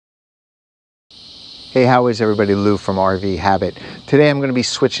Hey, how is everybody? Lou from RV Habit. Today I'm going to be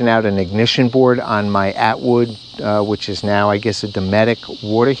switching out an ignition board on my Atwood, which is now, I guess, a Dometic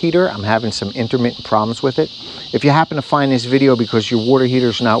water heater. I'm having some intermittent problems with it. If you happen to find this video because your water heater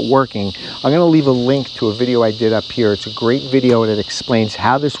is not working, I'm going to leave a link to a video I did up here. It's a great video that explains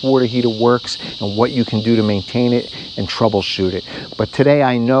how this water heater works and what you can do to maintain it and troubleshoot it. But today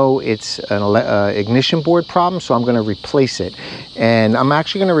I know it's an ignition board problem, so I'm going to replace it. And I'm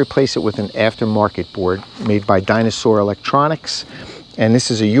actually going to replace it with an aftermarket board made by Dinosaur electronics, and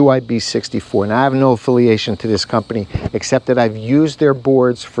this is a UIB 64. Now I have no affiliation to this company except that I've used their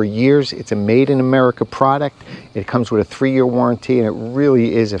boards for years. It's a made in America product. It comes with a 3-year warranty, and it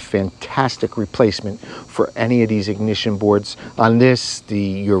really is a fantastic replacement for any of these ignition boards. On this,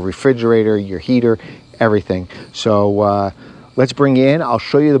 your refrigerator, your heater, everything. So let's bring you in. I'll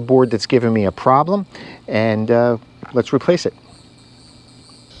show you the board that's giving me a problem, and let's replace it.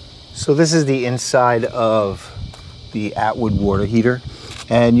 So this is the inside of the Atwood water heater,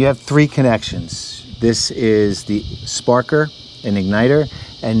 and you have 3 connections. This is the sparker and igniter,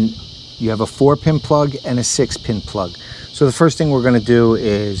 and you have a 4-pin plug and a 6-pin plug. So the first thing we're going to do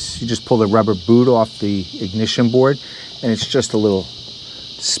is you just pull the rubber boot off the ignition board, and it's just a little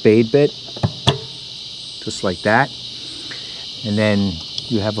spade bit, just like that. And then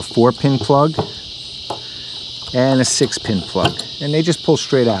you have a 4-pin plug and a 6-pin plug, and they just pull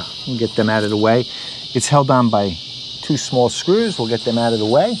straight out. We'll get them out of the way. It's held on by 2 small screws. We'll get them out of the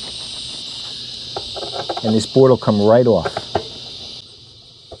way, and this board will come right off.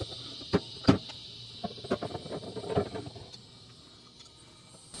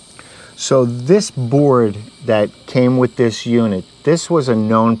 So this board that came with this unit, this was a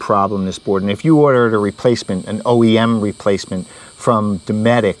known problem, this board, and if you ordered a replacement, an OEM replacement from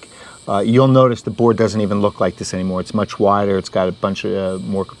Dometic, you'll notice the board doesn't even look like this anymore. It's much wider. It's got a bunch of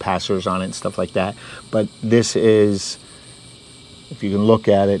more capacitors on it and stuff like that. But this is, if you can look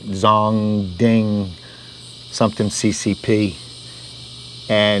at it, Zong Ding something CCP.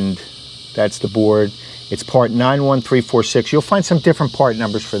 And that's the board. It's part 91346. You'll find some different part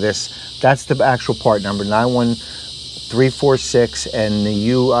numbers for this. That's the actual part number, 91346, and the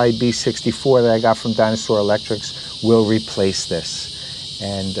UIB 64 that I got from Dinosaur Electrics will replace this.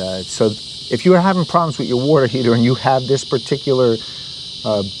 And so if you are having problems with your water heater and you have this particular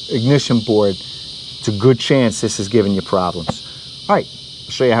ignition board, it's a good chance this is giving you problems. All right,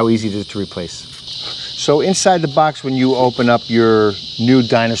 I'll show you how easy it is to replace. So inside the box, when you open up your new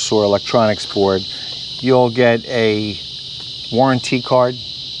Dinosaur electronics board, you'll get a warranty card,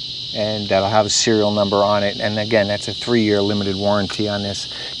 and that'll have a serial number on it. And again, that's a 3-year limited warranty on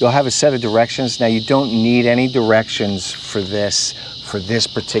this. You'll have a set of directions. Now, you don't need any directions for this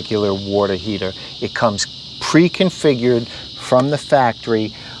particular water heater. It comes pre-configured from the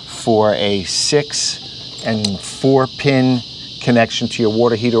factory for a 6 and 4-pin connection to your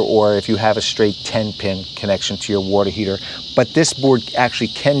water heater, or if you have a straight 10-pin connection to your water heater. But this board actually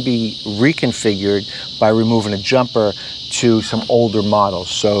can be reconfigured by removing a jumper to some older models.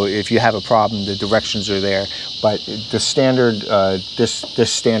 So if you have a problem, the directions are there. But the standard,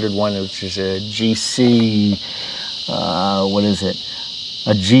 this standard one, which is a GC, what is it?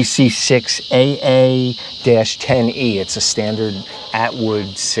 A GC6AA-10E. It's a standard Atwood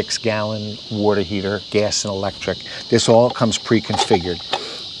 6-gallon water heater, gas and electric. This all comes pre-configured.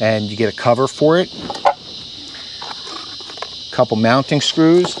 And you get a cover for it, a couple mounting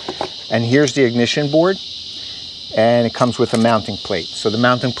screws, and here's the ignition board. And it comes with a mounting plate. So the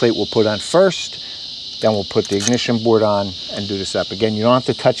mounting plate we'll put on first, then we'll put the ignition board on and do this up. Again, you don't have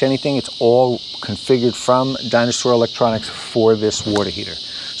to touch anything. It's all configured from Dinosaur Electronics for this water heater.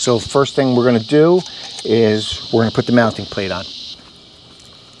 So first thing we're going to do is we're going to put the mounting plate on.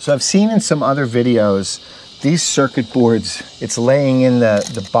 So I've seen in some other videos, these circuit boards, it's laying in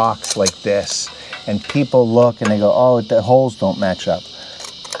the box like this, and people look and they go, oh, the holes don't match up.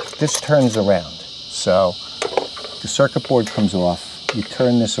 This turns around. So the circuit board comes off. You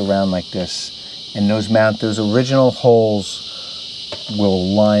turn this around like this, and those original holes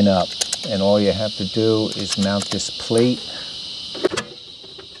will line up. And all you have to do is mount this plate.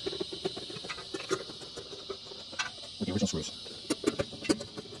 The original screws.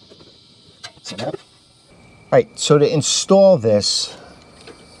 Set that up. All right, so to install this,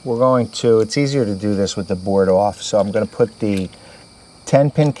 it's easier to do this with the board off. So I'm going to put the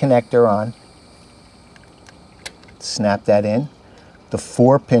 10-pin connector on. Snap that in. The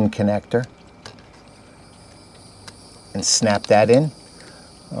 4-pin connector. And snap that in.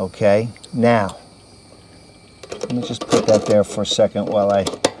 Okay, now, let me just put that there for a second while I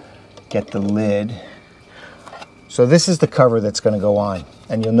get the lid. So this is the cover that's going to go on.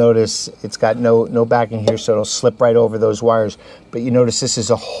 and you'll notice it's got no backing here, so it'll slip right over those wires. But you notice this is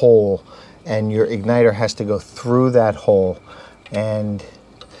a hole, and your igniter has to go through that hole. And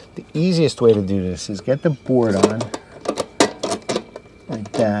the easiest way to do this is get the board on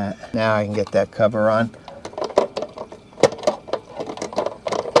like that. Now I can get that cover on.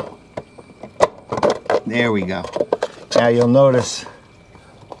 There we go. Now you'll notice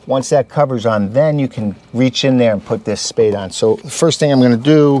once that cover's on, then you can reach in there and put this spade on. So the first thing I'm going to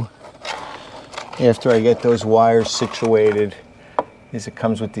do after I get those wires situated is it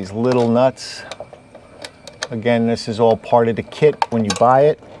comes with these little nuts. Again, this is all part of the kit when you buy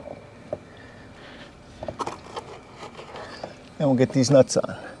it. And we'll get these nuts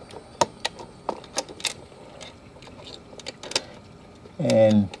on.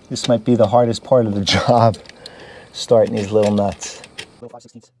 And this might be the hardest part of the job, starting these little nuts. Little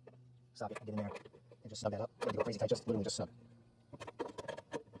 5/16. Stop it, get in there, and just snug that up. Don't go crazy tight, just literally just snug.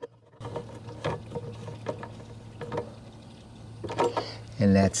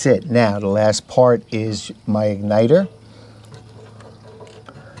 And that's it. Now the last part is my igniter.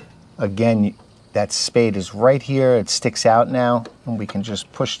 Again, that spade is right here. It sticks out now, and we can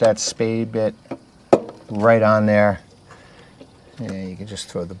just push that spade bit right on there. Yeah, you can just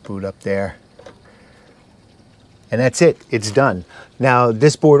throw the boot up there. And that's it, it's done. Now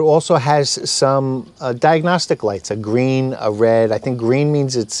this board also has some diagnostic lights, a green, a red. I think green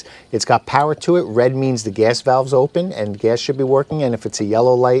means it's got power to it. Red means the gas valve's open and gas should be working. And if it's a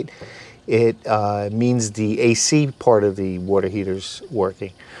yellow light, it means the AC part of the water heater's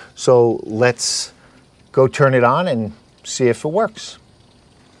working. So let's go turn it on and see if it works.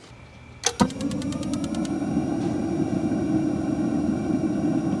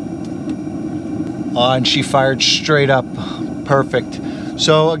 And she fired straight up. Perfect.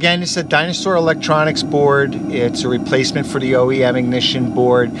 So again, it's a Dinosaur electronics board. It's a replacement for the OEM ignition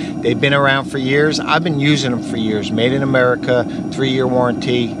board. They've been around for years. I've been using them for years. Made in America, 3-year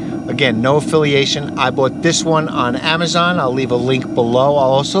warranty. Again, no affiliation. I bought this one on Amazon. I'll leave a link below.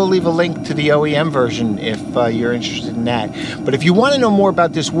 I'll also leave a link to the OEM version if you're interested in that. But if you want to know more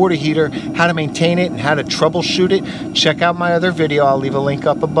about this water heater, how to maintain it and how to troubleshoot it, check out my other video. I'll leave a link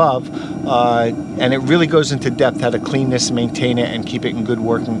up above. And it really goes into depth how to clean this, maintain it, and keep it in good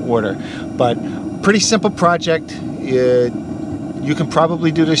working order. But pretty simple project. You can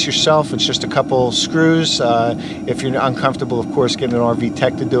probably do this yourself. It's just a couple screws. If you're uncomfortable, of course, get an RV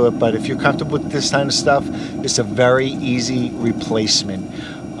tech to do it. But if you're comfortable with this kind of stuff, it's a very easy replacement.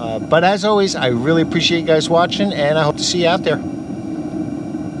 But as always, I really appreciate you guys watching, and I hope to see you out there.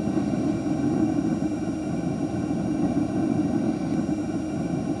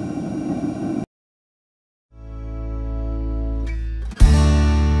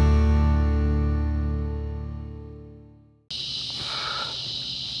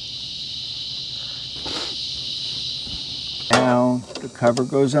 Now the cover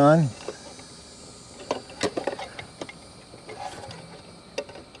goes on.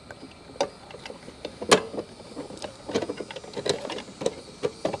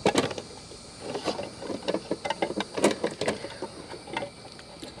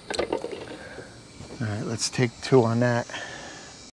 All right, let's take 2 on that.